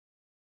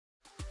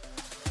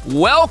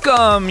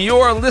Welcome.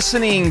 You're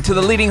listening to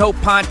the Leading Hope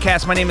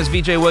Podcast. My name is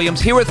VJ Williams,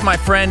 here with my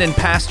friend and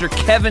pastor,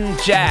 Kevin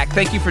Jack.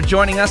 Thank you for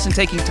joining us and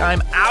taking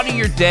time out of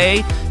your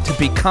day to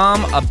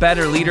become a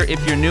better leader.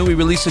 If you're new, we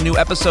release a new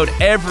episode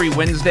every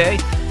Wednesday.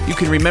 You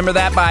can remember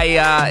that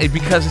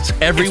because it's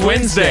every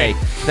Wednesday.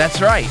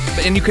 That's right.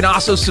 And you can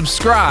also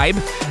subscribe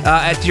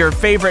at your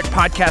favorite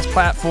podcast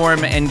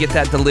platform and get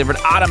that delivered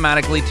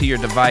automatically to your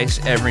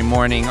device every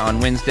morning on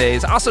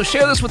Wednesdays. Also,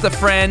 share this with a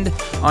friend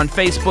on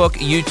Facebook,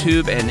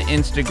 YouTube, and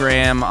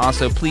Instagram.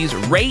 Also, please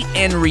rate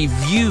and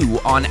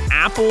review on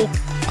Apple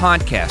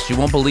Podcasts. You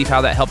won't believe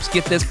how that helps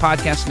get this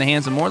podcast in the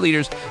hands of more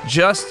leaders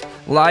just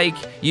like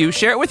you.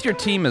 Share it with your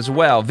team as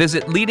well.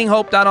 Visit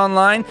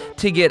leadinghope.online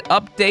to get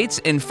updates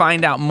and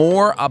find out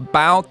more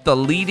about the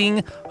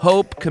Leading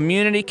Hope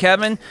community.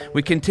 Kevin,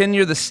 we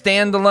continue the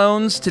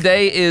standalones.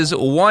 Today is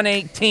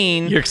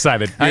 118. You're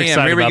excited. I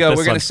am. Here we go.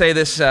 We're going to say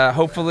this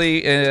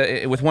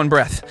hopefully with one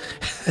breath.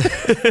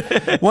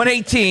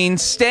 118,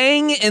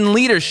 staying in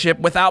leadership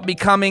without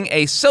becoming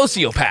a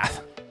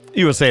sociopath.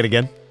 You will say it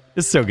again.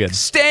 It's so good.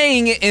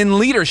 Staying in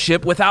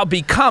leadership without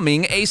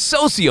becoming a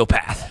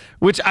sociopath.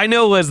 Which I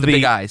know was the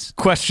big eyes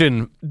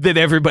question that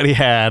everybody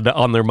had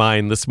on their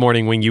mind this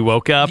morning when you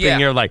woke up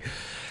and you're like,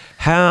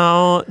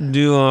 how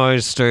do I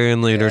stay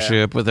in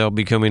leadership without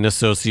becoming a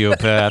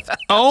sociopath?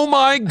 Oh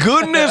my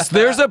goodness,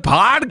 there's a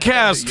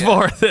podcast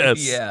for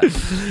this. Yeah.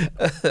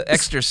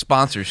 Extra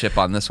sponsorship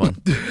on this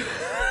one.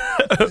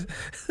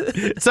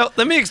 So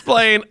let me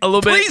explain a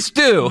little bit. Please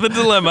do. The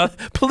dilemma.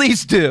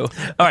 Please do.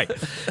 All right.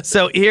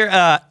 So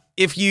here,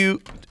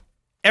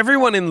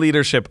 everyone in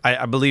leadership,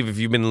 I believe if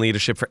you've been in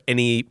leadership for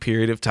any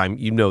period of time,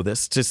 you know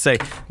this, to say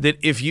that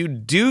if you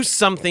do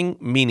something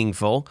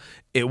meaningful,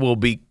 it will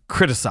be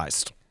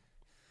criticized.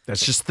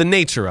 That's just the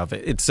nature of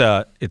it. It's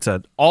a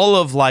all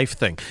of life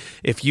thing.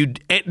 If you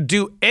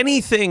do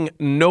anything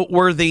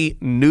noteworthy,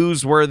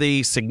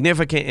 newsworthy,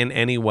 significant in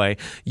any way,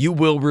 you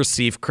will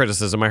receive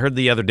criticism. I heard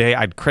the other day,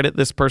 I'd credit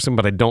this person,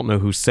 but I don't know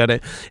who said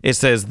it. It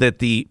says that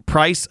the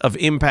price of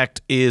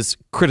impact is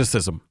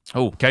criticism.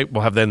 Oh, okay.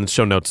 We'll have that in the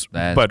show notes.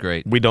 That's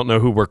great. We don't know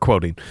who we're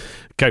quoting.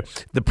 Okay.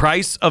 The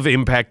price of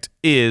impact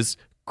is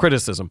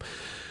criticism.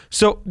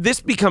 So this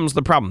becomes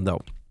the problem,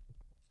 though.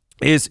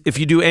 Is if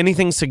you do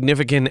anything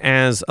significant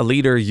as a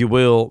leader, you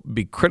will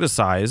be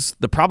criticized.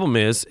 The problem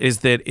is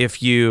that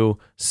if you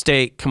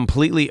stay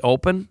completely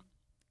open,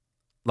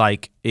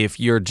 like if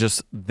you're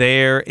just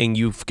there and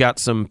you've got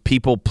some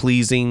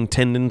people-pleasing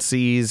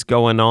tendencies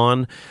going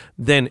on,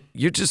 then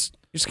you're just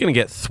going to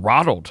get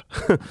throttled.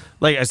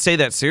 Like, I say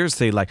that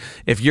seriously. Like,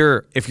 if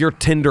you're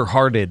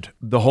tender-hearted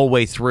the whole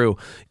way through,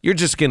 you're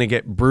just going to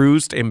get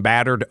bruised and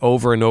battered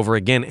over and over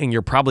again, and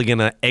you're probably going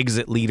to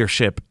exit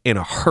leadership in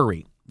a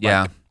hurry.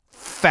 Yeah.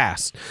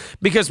 Fast,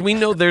 because we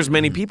know there's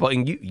many people,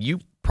 and you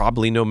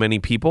probably know many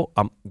people.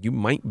 You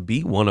might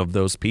be one of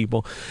those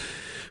people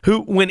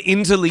who went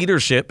into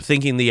leadership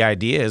thinking the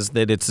idea is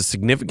that it's a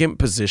significant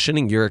position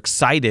and you're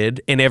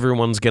excited and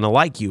everyone's going to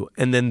like you,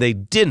 and then they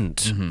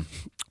didn't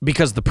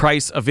because the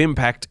price of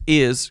impact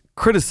is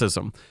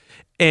criticism.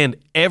 And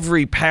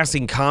every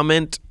passing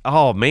comment,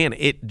 oh man,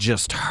 it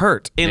just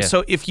hurt. And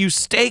so if you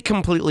stay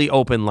completely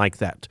open like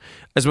that,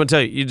 I just want to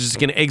tell you, you're just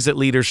going to exit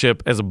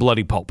leadership as a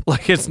bloody pulp.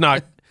 Like,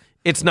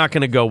 it's not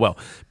going to go well.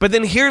 But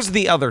then here's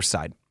the other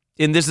side,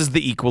 and this is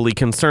the equally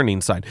concerning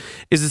side,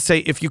 is to say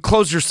if you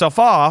close yourself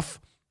off,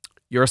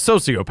 you're a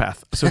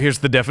sociopath. So here's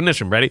the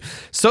definition. Ready?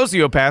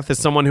 Sociopath is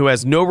someone who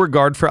has no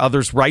regard for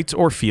others' rights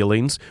or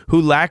feelings,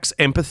 who lacks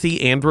empathy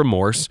and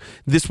remorse.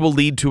 This will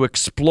lead to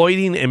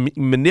exploiting and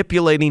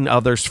manipulating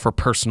others for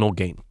personal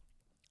gain.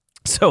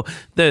 So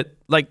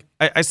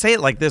I say it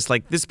like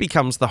this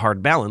becomes the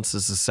hard balance,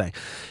 is to say,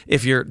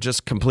 if you're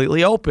just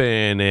completely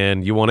open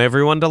and you want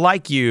everyone to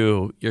like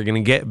you, you're going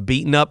to get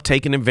beaten up,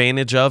 taken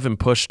advantage of, and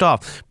pushed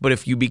off. But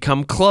if you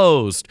become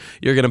closed,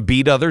 you're going to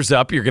beat others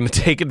up, you're going to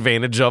take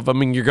advantage of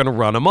them, and you're going to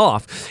run them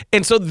off.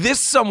 And so this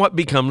somewhat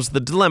becomes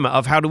the dilemma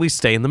of how do we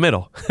stay in the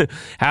middle?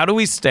 How do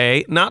we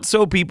stay not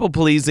so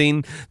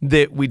people-pleasing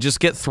that we just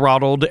get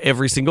throttled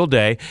every single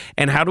day?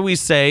 And how do we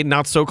stay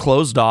not so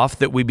closed off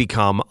that we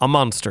become a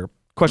monster?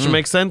 Question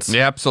makes sense?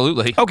 Yeah,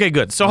 absolutely. Okay,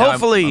 good. So now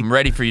hopefully... I'm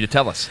ready for you to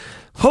tell us.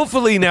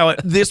 Hopefully now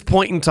at this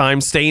point in time,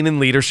 staying in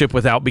leadership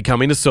without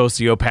becoming a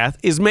sociopath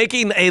is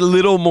making a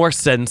little more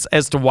sense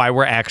as to why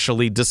we're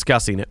actually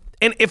discussing it.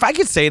 And if I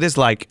could say it as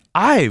like,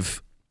 I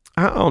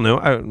don't know,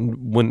 I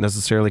wouldn't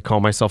necessarily call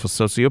myself a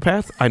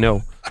sociopath. I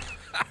know.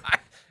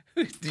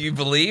 Do you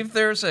believe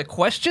there's a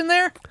question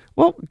there?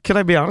 Well, can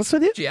I be honest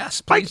with you?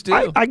 Yes, please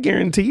do. I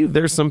guarantee you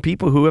there's some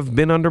people who have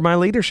been under my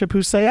leadership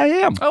who say I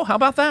am. Oh, how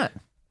about that?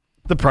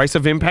 The price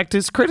of impact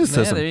is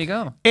criticism. Yeah, there you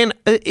go. And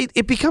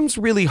it becomes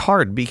really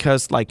hard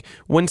because, like,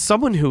 when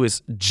someone who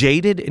is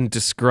jaded and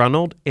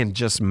disgruntled and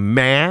just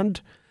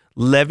mad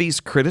levies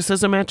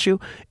criticism at you,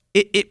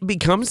 it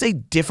becomes a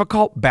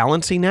difficult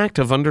balancing act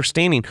of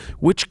understanding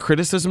which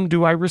criticism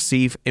do I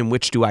receive and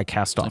which do I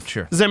cast off.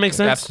 Sure. Does that make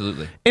sense?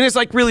 Absolutely. And it's,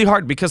 like, really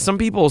hard because some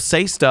people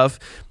say stuff,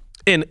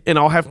 and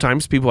I'll have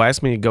times people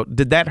ask me and go,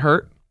 did that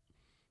hurt?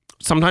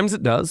 Sometimes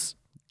it does.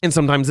 and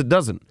sometimes it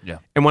doesn't. Yeah.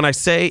 And when I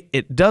say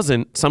it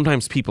doesn't,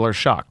 sometimes people are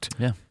shocked.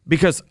 Yeah.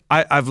 Because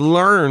I've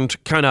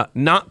learned kind of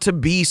not to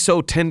be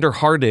so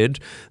tender-hearted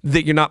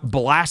that you're not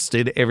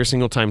blasted every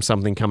single time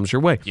something comes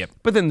your way. Yep.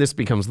 But then this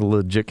becomes the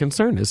legit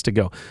concern is to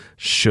go,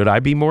 should I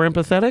be more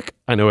empathetic?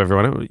 I know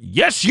everyone,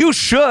 yes, you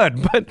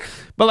should. But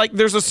like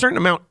there's a certain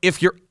amount,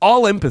 if you're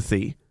all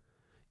empathy,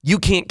 you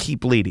can't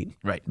keep leading.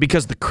 Right.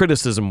 Because the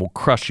criticism will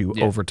crush you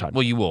over time.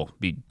 Well, you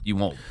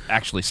won't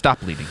actually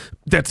stop leading.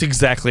 That's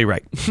exactly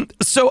right.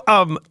 So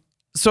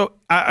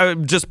I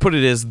just put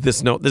it as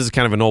this note. This is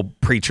kind of an old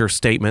preacher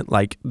statement.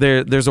 Like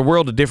there's a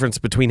world of difference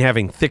between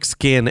having thick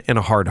skin and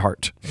a hard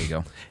heart. There you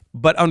go.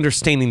 But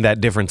understanding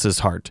that difference is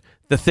hard.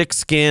 The thick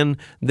skin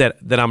that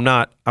I'm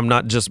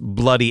not just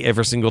bloody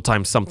every single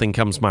time something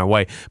comes my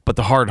way, but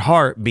the hard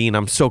heart being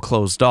I'm so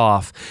closed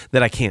off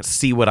that I can't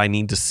see what I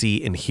need to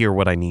see and hear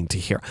what I need to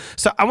hear.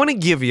 So I want to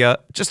give you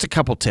just a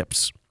couple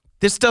tips.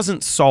 This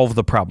doesn't solve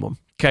the problem.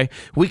 Okay,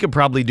 we could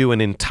probably do an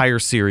entire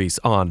series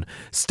on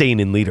staying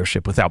in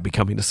leadership without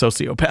becoming a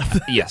sociopath.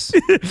 Yes,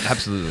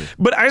 absolutely.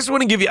 But I just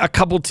want to give you a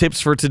couple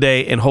tips for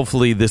today, and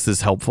hopefully this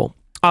is helpful.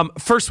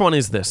 First one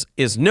is this,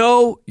 is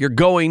know you're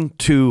going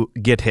to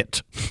get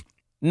hit.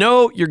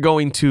 No, you're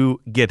going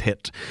to get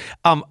hit.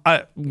 I'm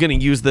going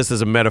to use this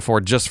as a metaphor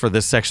just for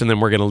this section,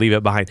 then we're going to leave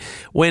it behind.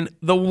 When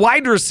the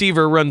wide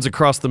receiver runs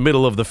across the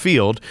middle of the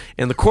field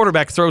and the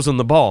quarterback throws him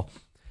the ball,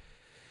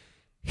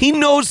 he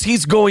knows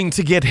he's going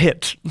to get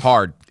hit.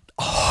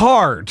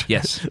 Hard.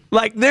 Yes.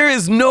 Like there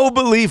is no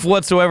belief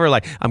whatsoever.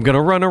 Like I'm going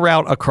to run a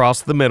route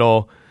across the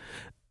middle.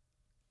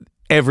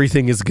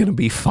 Everything is going to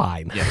be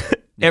fine. Yeah.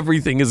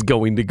 Everything is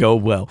going to go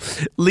well.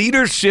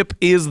 Leadership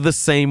is the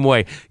same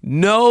way.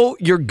 Know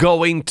you're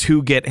going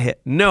to get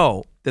hit.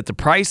 Know that the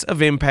price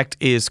of impact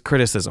is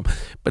criticism.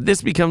 But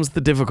this becomes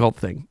the difficult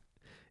thing,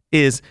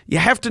 is you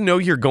have to know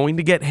you're going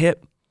to get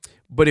hit,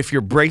 but if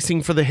you're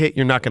bracing for the hit,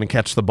 you're not going to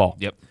catch the ball.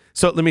 Yep.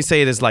 So let me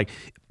say it as like,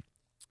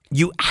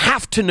 you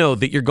have to know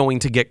that you're going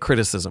to get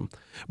criticism.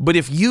 But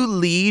if you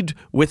lead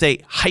with a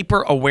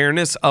hyper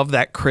awareness of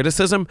that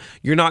criticism,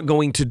 you're not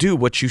going to do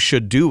what you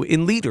should do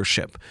in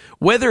leadership.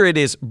 Whether it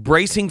is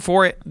bracing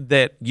for it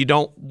that you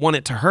don't want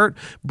it to hurt,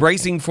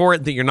 bracing for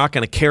it that you're not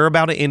going to care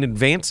about it in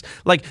advance,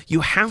 like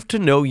you have to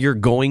know you're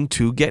going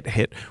to get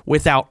hit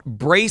without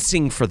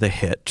bracing for the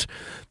hit.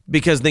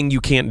 Because then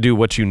you can't do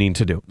what you need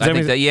to do.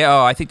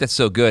 I think that's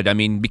so good. I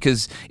mean,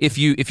 because if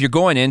you're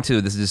going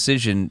into this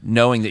decision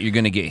knowing that you're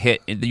going to get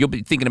hit, you'll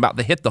be thinking about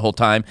the hit the whole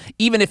time.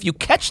 Even if you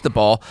catch the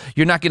ball,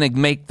 you're not going to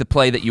make the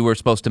play that you were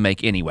supposed to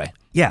make anyway.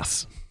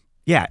 Yes.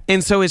 Yeah.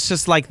 And so it's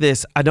just like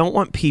this. I don't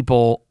want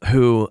people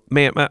who,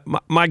 man,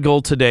 my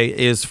goal today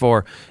is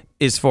for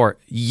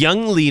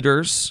young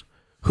leaders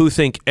who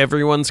think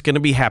everyone's going to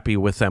be happy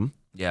with them.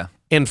 Yeah.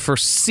 And for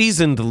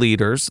seasoned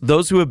leaders,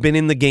 those who have been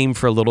in the game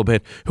for a little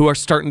bit, who are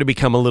starting to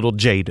become a little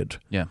jaded,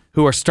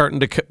 who are starting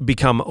to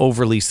become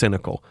overly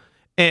cynical,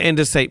 and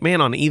to say,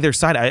 man, on either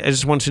side, I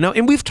just want you to know,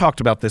 and we've talked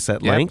about this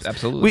at length.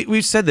 Absolutely.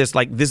 We've said this,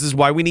 like, this is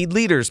why we need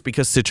leaders,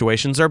 because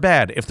situations are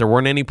bad. If there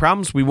weren't any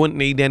problems, we wouldn't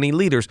need any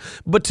leaders.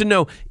 But to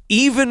know,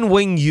 even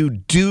when you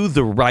do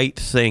the right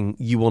thing,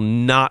 you will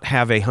not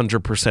have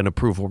 100%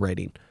 approval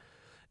rating.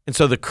 And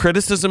so the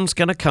criticism's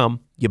going to come.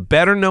 You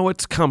better know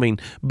it's coming,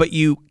 but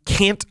you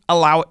can't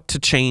allow it to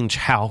change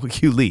how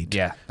you lead.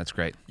 Yeah, that's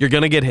great. You're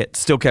going to get hit.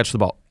 Still catch the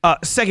ball.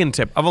 Second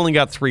tip. I've only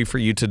got 3 for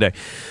you today.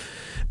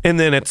 And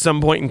then at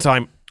some point in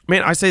time,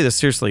 man, I say this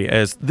seriously,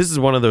 as this is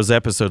one of those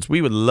episodes, we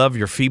would love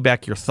your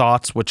feedback, your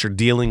thoughts, what you're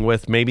dealing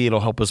with. Maybe it'll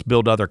help us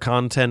build other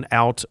content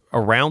out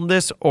around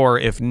this, or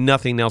if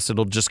nothing else,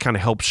 it'll just kind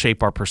of help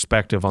shape our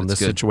perspective on this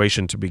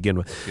situation to begin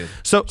with.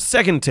 So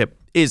second tip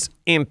is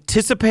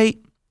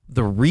anticipate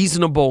the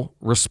reasonable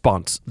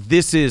response.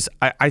 This is,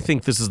 I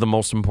think this is the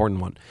most important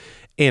one.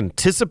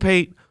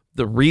 Anticipate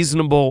the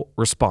reasonable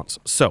response.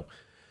 So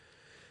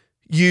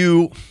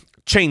you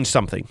change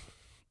something.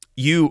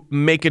 You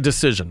make a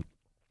decision.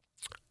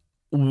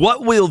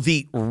 What will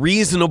the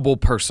reasonable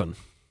person,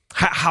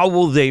 how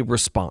will they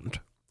respond?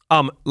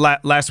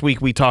 Last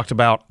week we talked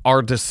about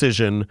our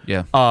decision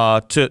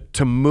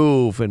to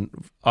move and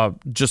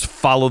just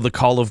follow the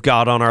call of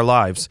God on our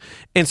lives.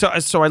 And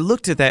so I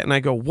looked at that and I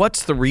go,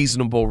 what's the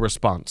reasonable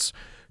response?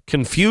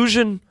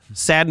 Confusion,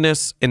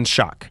 sadness, and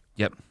shock.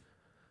 Yep.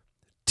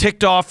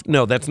 Ticked off?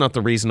 No, that's not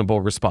the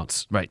reasonable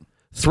response. Right.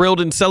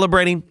 Thrilled and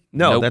celebrating?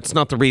 No, Nope. That's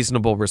not the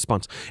reasonable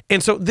response.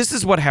 And so this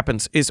is what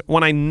happens is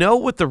when I know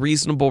what the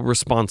reasonable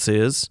response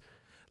is,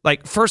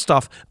 like, first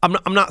off, I'm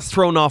not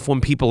thrown off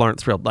when people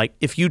aren't thrilled. Like,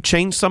 if you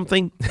change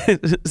something,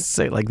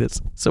 say it like this.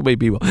 So many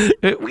people.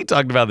 We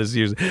talked about this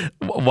a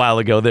while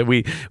ago, that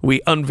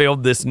we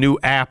unveiled this new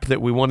app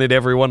that we wanted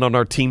everyone on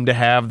our team to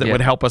have that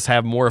would help us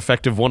have more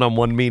effective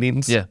one-on-one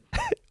meetings. Yeah.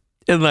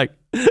 And, like,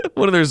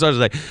 one of their stars is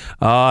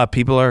like,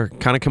 people are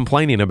kind of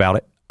complaining about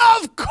it.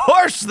 Of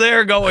course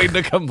they're going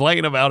to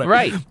complain about it.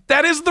 Right.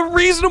 That is the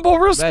reasonable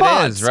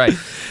response. That is,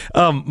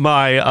 right.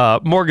 My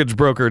mortgage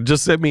broker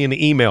just sent me an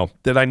email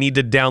that I need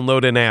to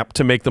download an app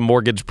to make the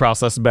mortgage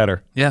process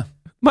better. Yeah.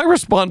 My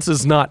response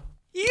is not,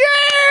 yeah,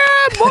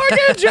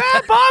 mortgage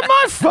app on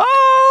my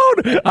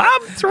phone.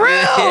 I'm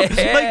thrilled.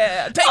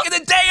 Yeah, taking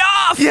the day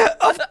off. Yeah,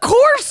 of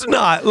course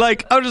not.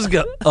 Like, I'll just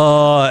go,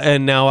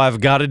 and now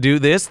I've got to do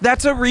this.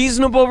 That's a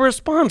reasonable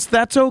response.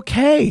 That's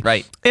okay.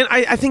 Right. And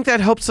I think that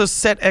helps us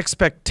set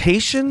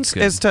expectations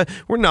as to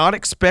we're not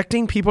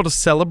expecting people to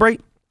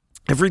celebrate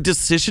every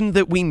decision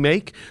that we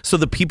make, so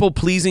the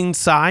people-pleasing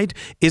side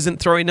isn't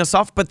throwing us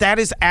off. But that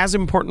is as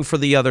important for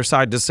the other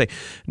side to say,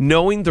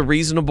 knowing the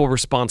reasonable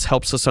response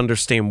helps us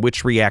understand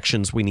which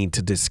reactions we need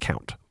to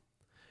discount.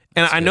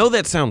 And I know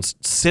that sounds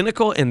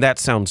cynical and that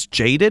sounds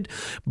jaded,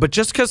 but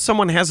just because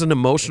someone has an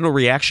emotional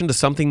reaction to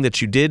something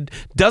that you did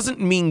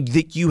doesn't mean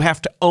that you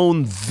have to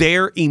own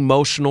their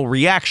emotional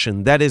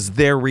reaction. That is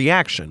their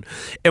reaction.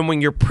 And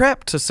when you're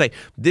prepped to say,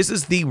 this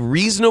is the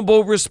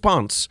reasonable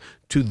response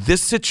to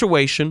this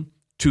situation,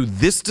 to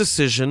this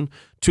decision,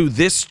 to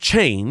this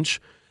change,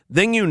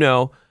 then you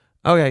know,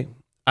 okay,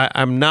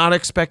 I'm not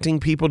expecting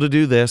people to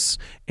do this,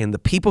 and the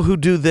people who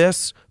do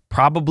this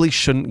probably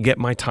shouldn't get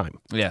my time.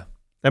 Yeah.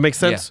 That makes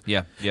sense?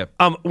 Yeah.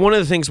 One of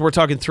the things we're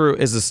talking through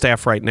as a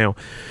staff right now,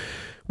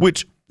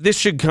 which this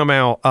should come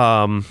out,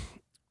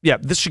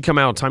 this should come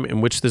out at a time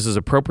in which this is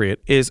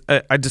appropriate, is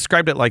I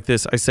described it like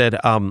this. I said,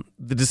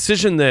 the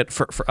decision that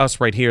for us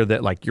right here,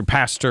 that like your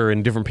pastor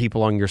and different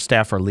people on your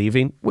staff are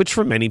leaving, which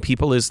for many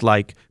people is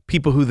like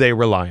people who they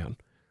rely on.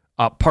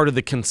 Part of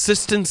the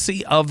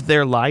consistency of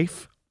their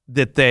life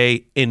that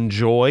they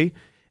enjoy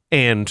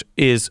and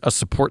is a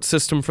support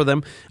system for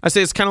them. I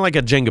say it's kind of like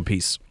a Jenga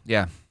piece.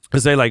 Yeah.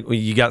 Because they like,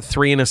 you got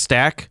 3 in a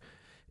stack.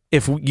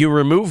 If you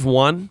remove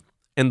one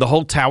and the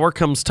whole tower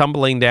comes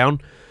tumbling down,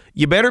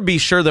 you better be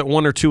sure that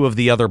 1 or 2 of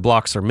the other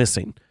blocks are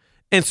missing.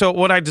 And so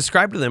what I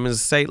described to them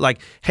is say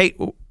like, hey,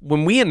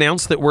 when we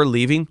announce that we're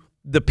leaving,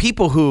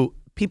 people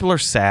are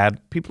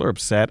sad, people are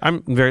upset.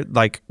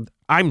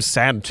 I'm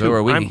sad too. So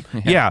are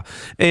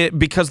we.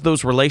 Because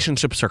those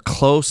relationships are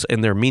close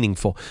and they're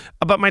meaningful.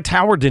 But my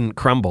tower didn't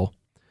crumble.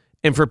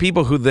 And for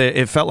people who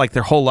it felt like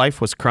their whole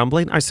life was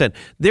crumbling, I said,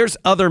 there's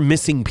other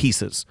missing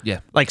pieces.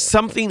 Yeah. Like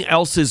something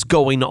else is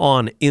going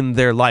on in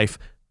their life.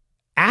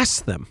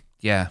 Ask them.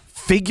 Yeah.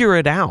 Figure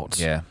it out.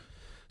 Yeah.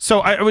 So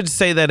I would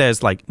say that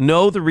as like,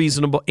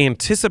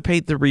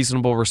 anticipate the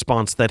reasonable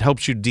response that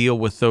helps you deal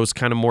with those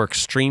kind of more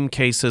extreme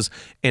cases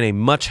in a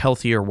much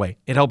healthier way.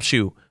 It helps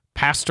you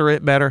pastor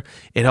it better.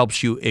 It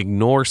helps you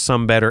ignore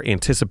some better,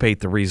 anticipate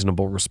the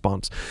reasonable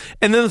response.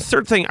 And then the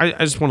third thing I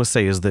just want to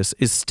say is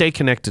stay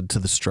connected to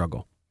the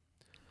struggle.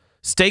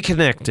 Stay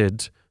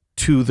connected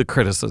to the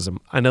criticism.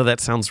 I know that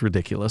sounds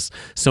ridiculous.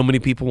 So many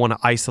people want to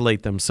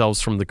isolate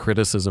themselves from the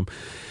criticism,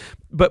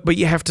 but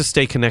you have to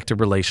stay connected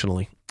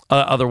relationally.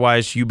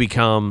 Otherwise, you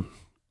become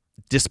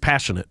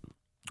dispassionate.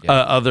 Yeah.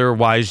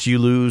 Otherwise, you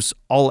lose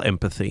all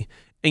empathy.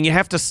 And you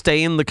have to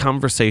stay in the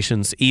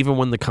conversations even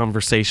when the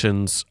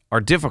conversations are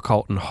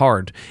difficult and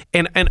hard.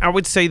 And I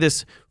would say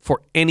this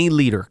for any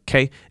leader,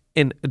 okay?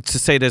 And to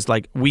say this,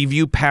 like, we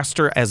view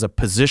pastor as a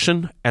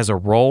position, as a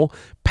role.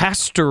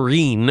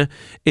 Pastoring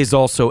is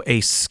also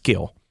a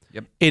skill.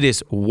 Yep. It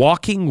is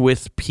walking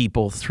with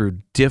people through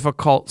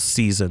difficult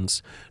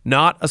seasons,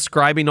 not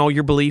ascribing all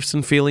your beliefs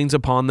and feelings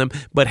upon them,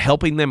 but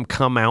helping them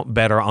come out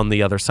better on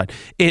the other side.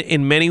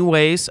 In many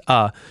ways,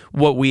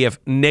 what we have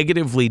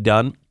negatively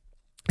done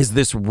is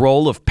this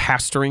role of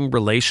pastoring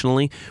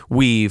relationally.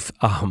 We've,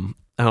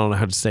 I don't know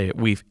how to say it.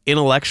 We've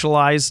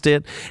intellectualized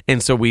it,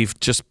 and so we've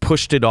just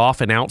pushed it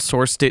off and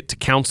outsourced it to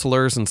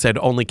counselors and said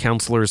only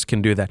counselors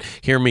can do that.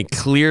 Hear me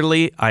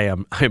clearly. I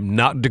am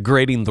not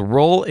degrading the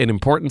role and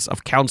importance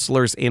of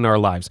counselors in our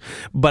lives,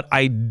 but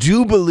I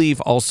do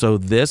believe also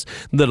that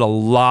a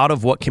lot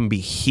of what can be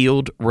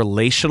healed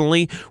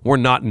relationally, we're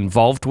not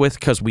involved with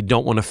because we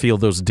don't want to feel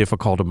those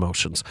difficult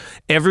emotions.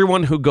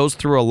 Everyone who goes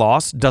through a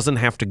loss doesn't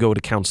have to go to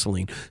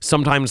counseling.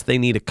 Sometimes they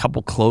need a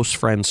couple close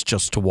friends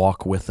just to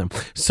walk with them.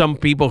 Some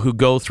people who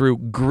go through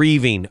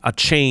grieving, a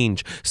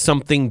change,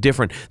 something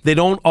different, they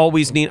don't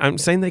always need, I'm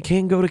saying they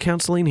can go to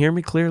counseling, hear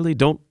me clearly,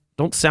 don't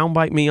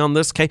soundbite me on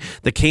this, okay?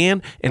 They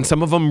can, and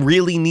some of them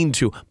really need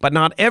to, but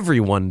not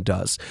everyone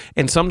does.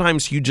 And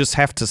sometimes you just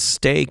have to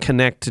stay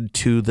connected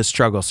to the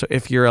struggle. So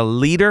if you're a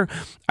leader,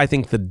 I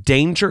think the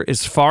danger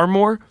is far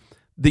more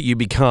that you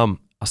become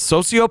a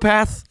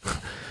sociopath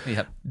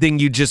than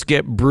you just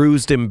get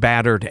bruised and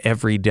battered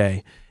every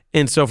day.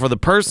 And so for the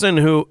person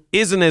who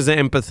isn't as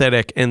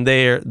empathetic and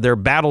their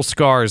battle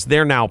scars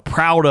they're now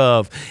proud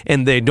of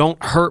and they don't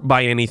hurt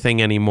by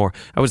anything anymore,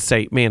 I would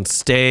say, man,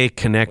 stay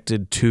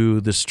connected to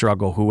the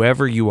struggle.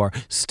 Whoever you are,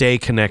 stay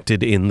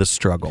connected in the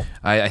struggle.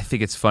 I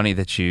think it's funny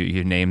that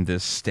you named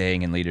this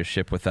staying in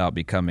leadership without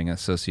becoming a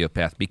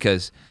sociopath,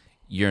 because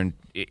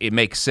it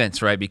makes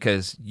sense, right?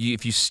 Because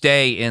if you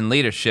stay in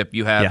leadership,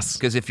 you have,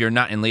 because if you're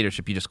not in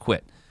leadership, you just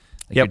quit.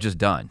 You're just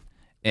done.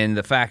 And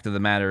the fact of the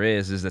matter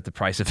is that the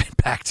price of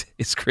impact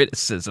is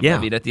criticism. Yeah. I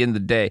mean, at the end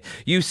of the day,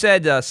 you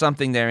said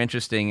something there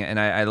interesting, and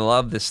I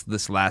love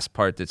this last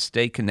part, that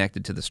stay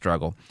connected to the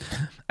struggle.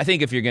 I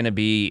think if you're going to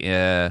be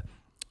a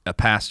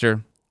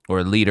pastor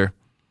or a leader,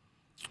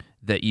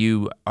 that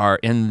you are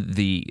in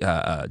the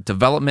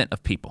development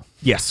of people.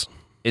 Yes.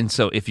 And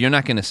so if you're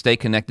not going to stay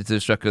connected to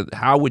the struggle,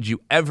 how would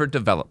you ever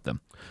develop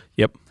them?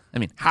 Yep. I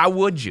mean, how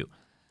would you?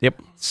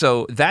 Yep.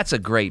 So that's a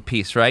great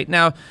piece, right?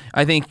 Now,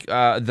 I think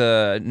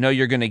the know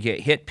you're going to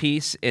get hit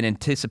piece and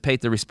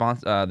anticipate the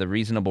response, the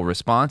reasonable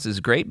response is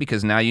great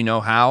because now you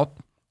know how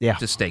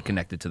to stay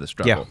connected to the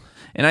struggle. Yeah.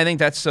 And I think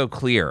that's so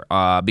clear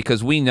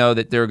because we know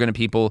that there are going to be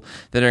people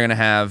that are going to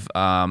have,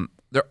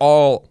 they're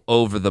all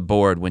over the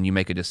board when you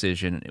make a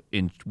decision,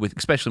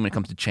 especially when it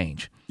comes to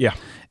change. Yeah.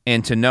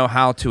 And to know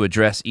how to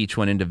address each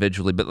one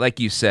individually. But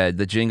like you said,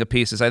 the Jenga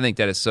pieces, I think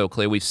that is so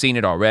clear. We've seen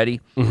it already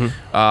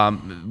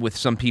with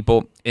some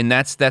people. And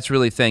that's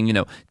really the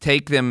thing,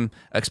 take them,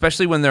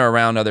 especially when they're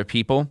around other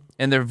people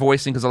and they're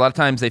voicing, because a lot of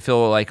times they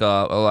feel like a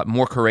lot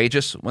more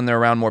courageous when they're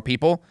around more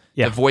people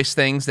to voice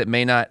things that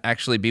may not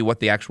actually be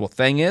what the actual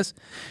thing is.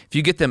 If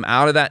you get them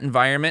out of that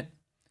environment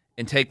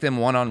and take them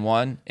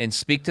one-on-one and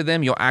speak to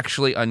them, you'll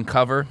actually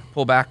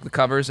pull back the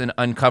covers and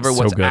uncover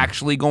what's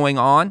actually going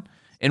on.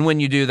 And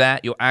when you do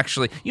that, you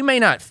may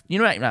not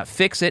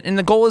fix it. And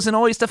the goal isn't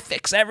always to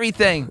fix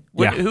everything.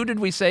 Who did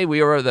we say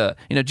we are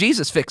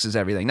Jesus fixes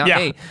everything, not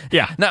me.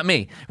 Yeah. Not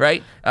me,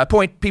 right?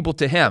 Point people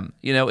to him,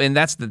 and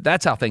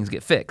that's how things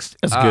get fixed.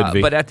 That's good,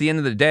 V. But at the end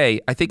of the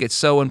day, I think it's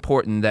so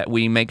important that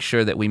we make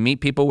sure that we meet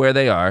people where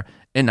they are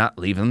and not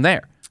leave them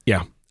there.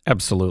 Yeah,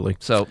 absolutely.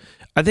 So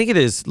I think it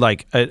is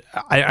like,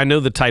 I know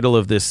the title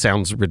of this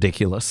sounds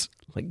ridiculous,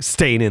 like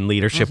staying in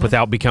leadership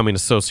without becoming a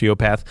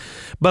sociopath.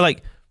 But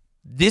like,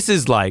 this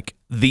is like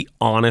the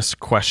honest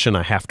question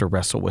I have to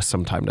wrestle with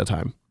from time to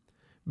time.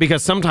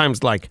 Because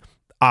sometimes like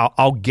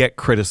I'll get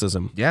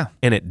criticism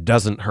and it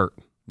doesn't hurt.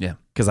 Yeah.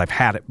 Because I've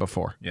had it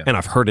before and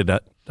I've heard it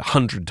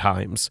 100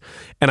 times.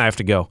 And I have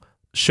to go,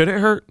 should it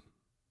hurt?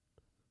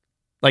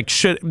 Like,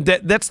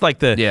 that's like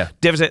the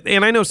deficit.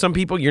 And I know some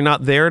people, you're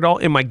not there at all.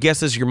 And my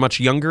guess is you're much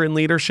younger in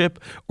leadership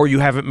or you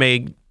haven't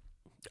made,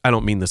 I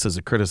don't mean this as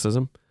a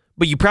criticism,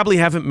 but you probably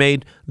haven't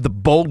made the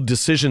bold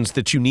decisions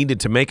that you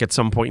needed to make at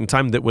some point in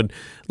time that would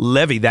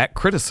levy that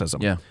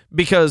criticism. Yeah.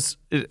 Because,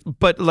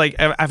 but like,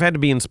 I've had to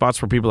be in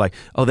spots where people are like,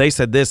 oh, they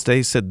said this,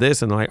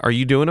 and I'm like, are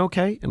you doing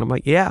okay? And I'm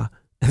like, yeah.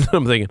 And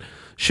I'm thinking,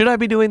 should I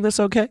be doing this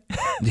okay?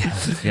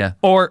 Yeah.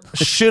 Or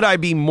should I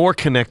be more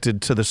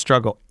connected to the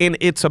struggle? And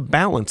it's a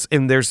balance.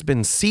 And there's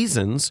been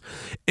seasons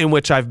in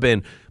which I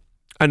know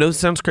this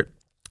sounds crazy,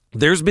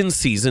 there's been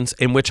seasons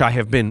in which I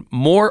have been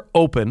more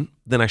open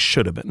than I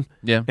should have been.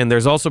 Yeah. And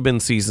there's also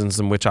been seasons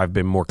in which I've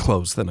been more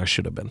closed than I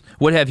should have been.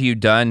 What have you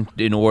done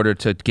in order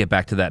to get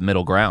back to that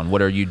middle ground?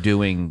 What are you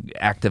doing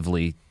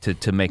actively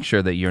to make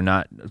sure that you're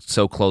not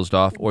so closed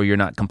off or you're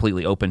not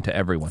completely open to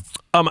everyone?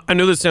 I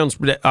know this sounds,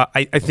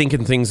 I think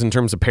in things in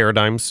terms of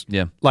paradigms.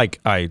 Yeah. Like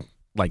I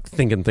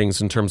think in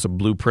things in terms of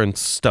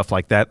blueprints, stuff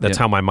like that. That's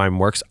how my mind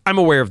works. I'm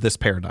aware of this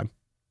paradigm.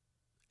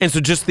 And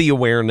so just the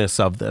awareness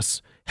of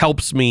this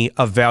helps me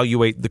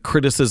evaluate the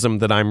criticism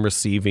that I'm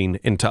receiving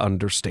and to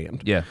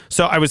understand. Yeah.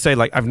 So I would say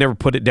like I've never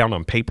put it down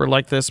on paper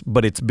like this,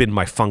 but it's been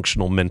my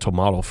functional mental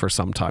model for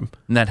some time.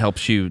 And that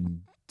helps you,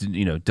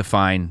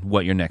 define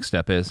what your next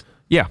step is.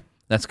 Yeah.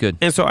 That's good.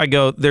 And so I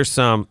go, there's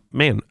some,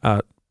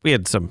 we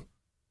had some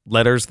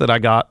letters that I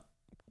got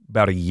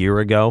about a year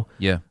ago.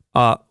 Yeah.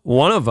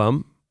 One of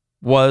them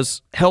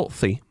was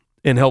healthy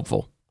and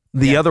helpful.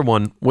 The other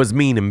one was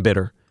mean and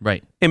bitter.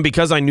 Right. And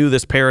because I knew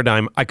this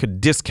paradigm, I could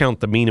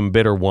discount the mean and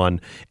bitter one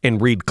and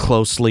read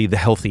closely the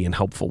healthy and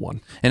helpful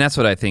one. And that's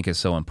what I think is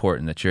so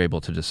important, that you're able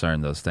to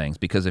discern those things.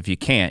 Because if you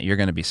can't, you're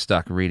going to be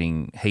stuck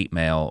reading hate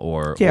mail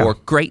or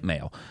great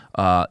mail.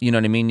 You know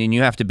what I mean? And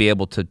you have to be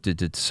able to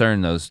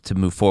discern those to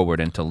move forward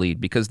and to lead.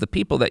 Because the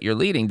people that you're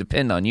leading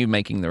depend on you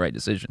making the right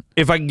decision.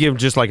 If I can give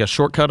just like a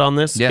shortcut on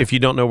this, if you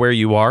don't know where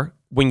you are,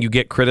 when you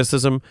get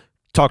criticism,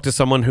 talk to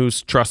someone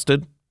who's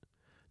trusted.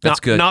 That's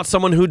good. Not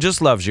someone who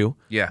just loves you,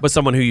 but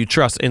someone who you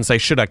trust and say,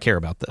 should I care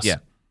about this? Yeah,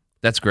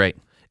 that's great.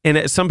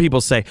 And some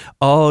people say,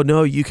 oh,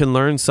 no, you can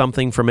learn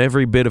something from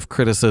every bit of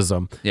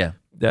criticism. Yeah.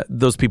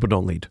 Those people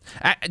don't lead.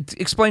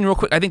 Explain real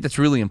quick. I think that's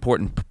really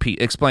important.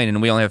 Explain,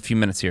 and we only have a few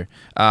minutes here.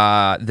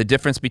 The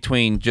difference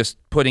between just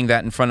putting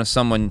that in front of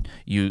someone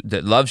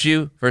that loves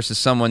you versus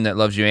someone that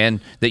loves you and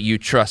that you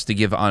trust to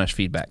give honest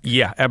feedback.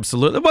 Yeah,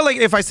 absolutely. Well, like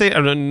if I say,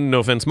 no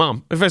offense,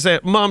 Mom. If I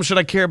say, Mom, should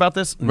I care about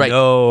this? Right.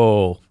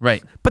 No.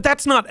 Right. But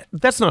that's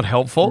not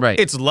helpful. Right.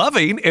 It's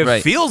loving.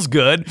 It feels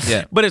good.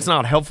 Yeah. But it's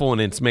not helpful and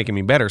it's making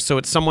me better. So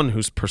it's someone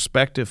whose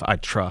perspective I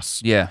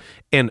trust. Yeah.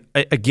 And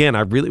again,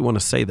 I really want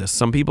to say this.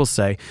 Some people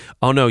say,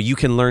 oh no, you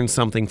can learn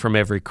something from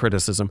every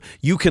criticism.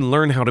 You can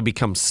learn how to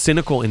become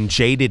cynical and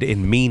jaded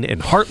and mean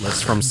and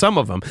heartless from some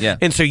of them. Yeah.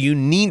 And so you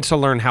need to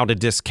learn how to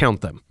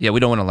discount them. Yeah, we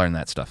don't want to learn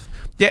that stuff.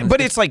 Yeah,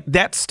 but it's like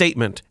that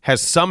statement has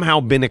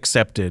somehow been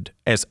accepted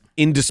as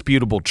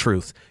indisputable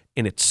truth,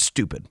 and it's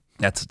stupid.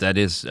 It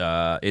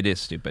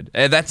is stupid.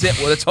 That's it.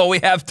 Well, that's all we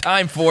have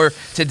time for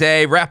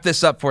today. Wrap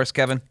this up for us,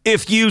 Kevin.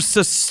 If you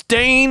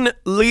sustain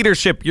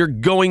leadership, you're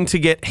going to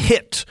get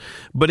hit.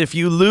 But if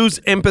you lose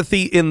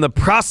empathy in the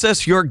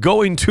process, you're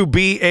going to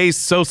be a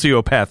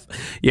sociopath.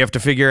 You have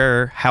to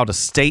figure how to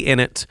stay in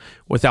it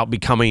without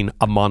becoming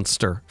a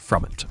monster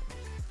from it.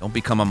 Don't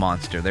become a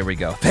monster. There we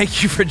go.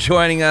 Thank you for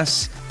joining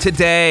us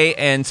today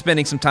and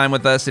spending some time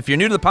with us. If you're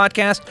new to the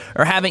podcast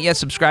or haven't yet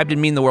subscribed,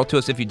 it'd mean the world to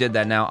us if you did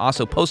that now.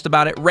 Also, post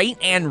about it, rate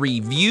and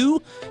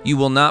review. You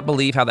will not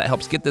believe how that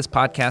helps get this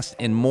podcast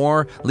in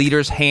more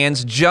leaders'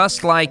 hands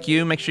just like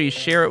you. Make sure you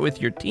share it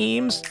with your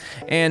teams.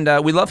 And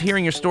we love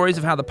hearing your stories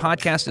of how the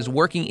podcast is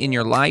working in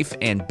your life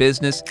and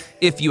business.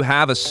 If you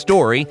have a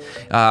story,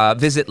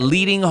 visit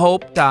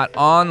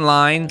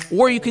leadinghope.online,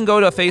 or you can go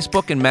to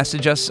Facebook and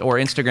message us, or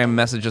Instagram and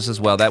message us as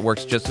well. That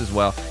works just as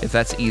well if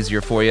that's easier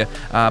for you.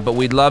 But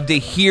we'd love to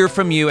hear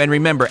from you. And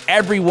remember,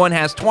 everyone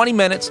has 20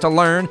 minutes to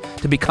learn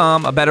to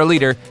become a better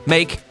leader.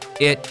 Make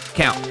it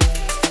count.